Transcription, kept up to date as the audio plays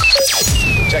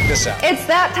this out. It's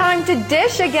that time to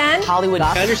dish again. Hollywood.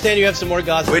 I understand you have some more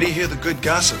gossip. Where do you hear the good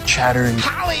gossip? Chattering.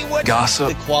 Hollywood. Gossip.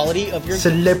 The quality of your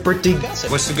Celebrity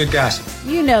gossip. What's the good gossip?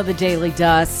 You know the Daily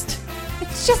Dust.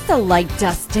 It's just a light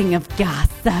dusting of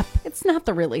gossip. It's not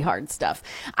the really hard stuff.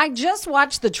 I just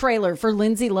watched the trailer for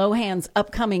Lindsay Lohan's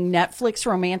upcoming Netflix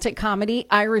romantic comedy,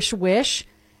 Irish Wish.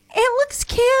 It looks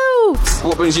cute.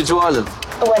 What brings you to Ireland?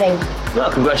 A wedding.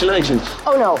 Well, congratulations.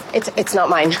 Oh, no, it's not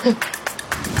mine.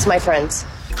 It's my friend's.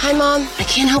 Hi, Mom. I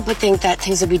can't help but think that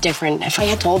things would be different if I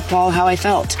had told Paul how I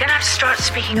felt. You're gonna have to start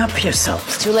speaking up for yourself.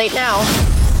 It's too late now.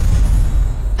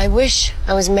 I wish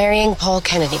I was marrying Paul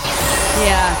Kennedy.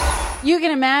 Yeah. You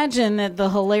can imagine that the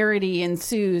hilarity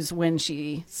ensues when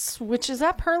she switches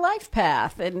up her life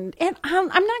path. And I'm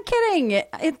not kidding.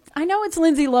 I know it's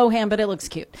Lindsay Lohan, but it looks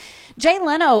cute. Jay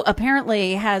Leno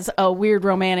apparently has a weird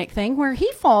romantic thing where he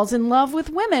falls in love with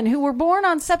women who were born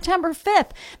on September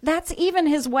 5th. That's even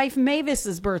his wife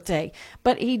Mavis's birthday.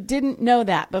 But he didn't know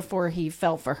that before he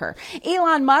fell for her.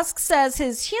 Elon Musk says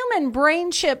his human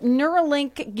brain chip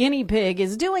Neuralink guinea pig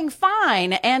is doing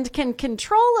fine and can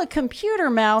control a computer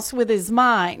mouse with his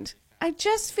mind. I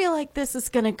just feel like this is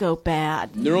going to go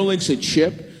bad. Neuralink's a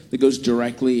chip that goes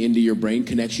directly into your brain,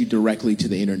 connects you directly to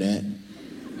the internet.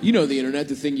 You know the internet,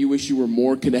 the thing you wish you were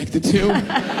more connected to.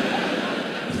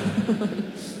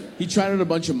 He tried it a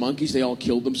bunch of monkeys. They all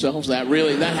killed themselves. That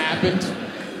happened.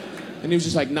 And he was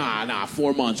just like, nah,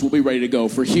 4 months. We'll be ready to go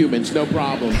for humans. No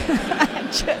problem. I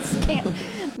just can't.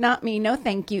 Not me. No,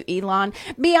 thank you, Elon.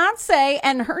 Beyonce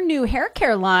and her new hair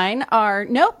care line are,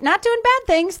 nope, not doing bad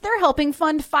things. They're helping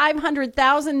fund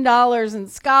 $500,000 in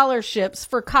scholarships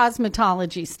for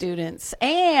cosmetology students.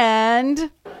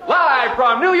 And live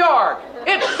from New York,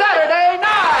 it's Saturday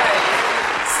night!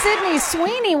 Sydney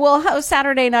Sweeney will host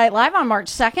Saturday Night Live on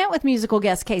March 2nd with musical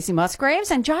guest Casey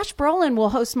Musgraves, and Josh Brolin will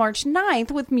host March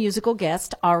 9th with musical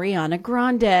guest Ariana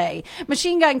Grande.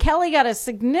 Machine Gun Kelly got a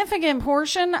significant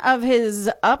portion of his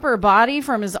upper body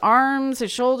from his arms,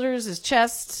 his shoulders, his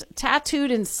chest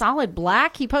tattooed in solid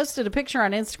black. He posted a picture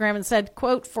on Instagram and said,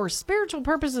 quote, "For spiritual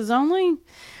purposes only."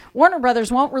 Warner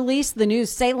Brothers won't release the new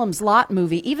Salem's Lot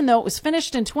movie, even though it was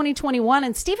finished in 2021,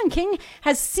 and Stephen King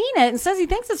has seen it and says he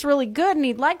thinks it's really good, and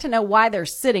he'd like to know why they're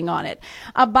sitting on it.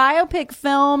 A biopic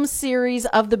film series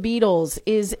of the Beatles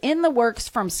is in the works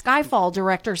from Skyfall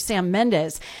director Sam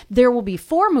Mendes. There will be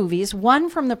 4 movies, one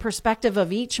from the perspective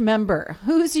of each member.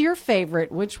 Who's your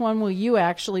favorite? Which one will you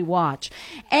actually watch?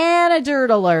 And a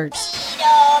dirt alert.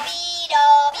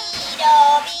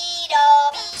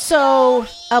 So,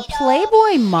 a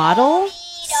Playboy model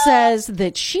says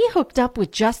that she hooked up with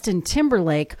Justin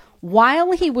Timberlake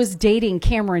while he was dating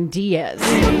Cameron Diaz.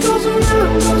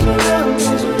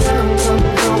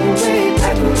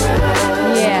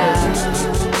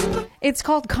 Yeah. It's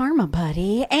called Karma,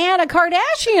 buddy. And a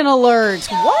Kardashian alert.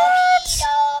 What?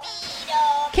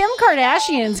 Kim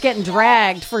Kardashian's getting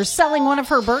dragged for selling one of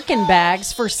her Birkin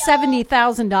bags for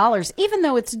 $70,000, even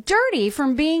though it's dirty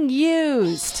from being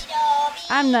used.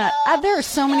 I'm not, there are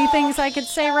so many things I could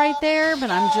say right there, but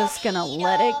I'm just going to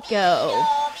let it go.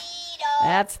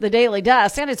 That's the Daily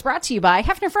Dust, and it's brought to you by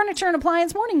Hefner Furniture and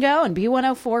Appliance Morning Go and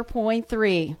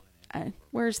B104.3.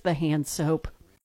 Where's the hand soap?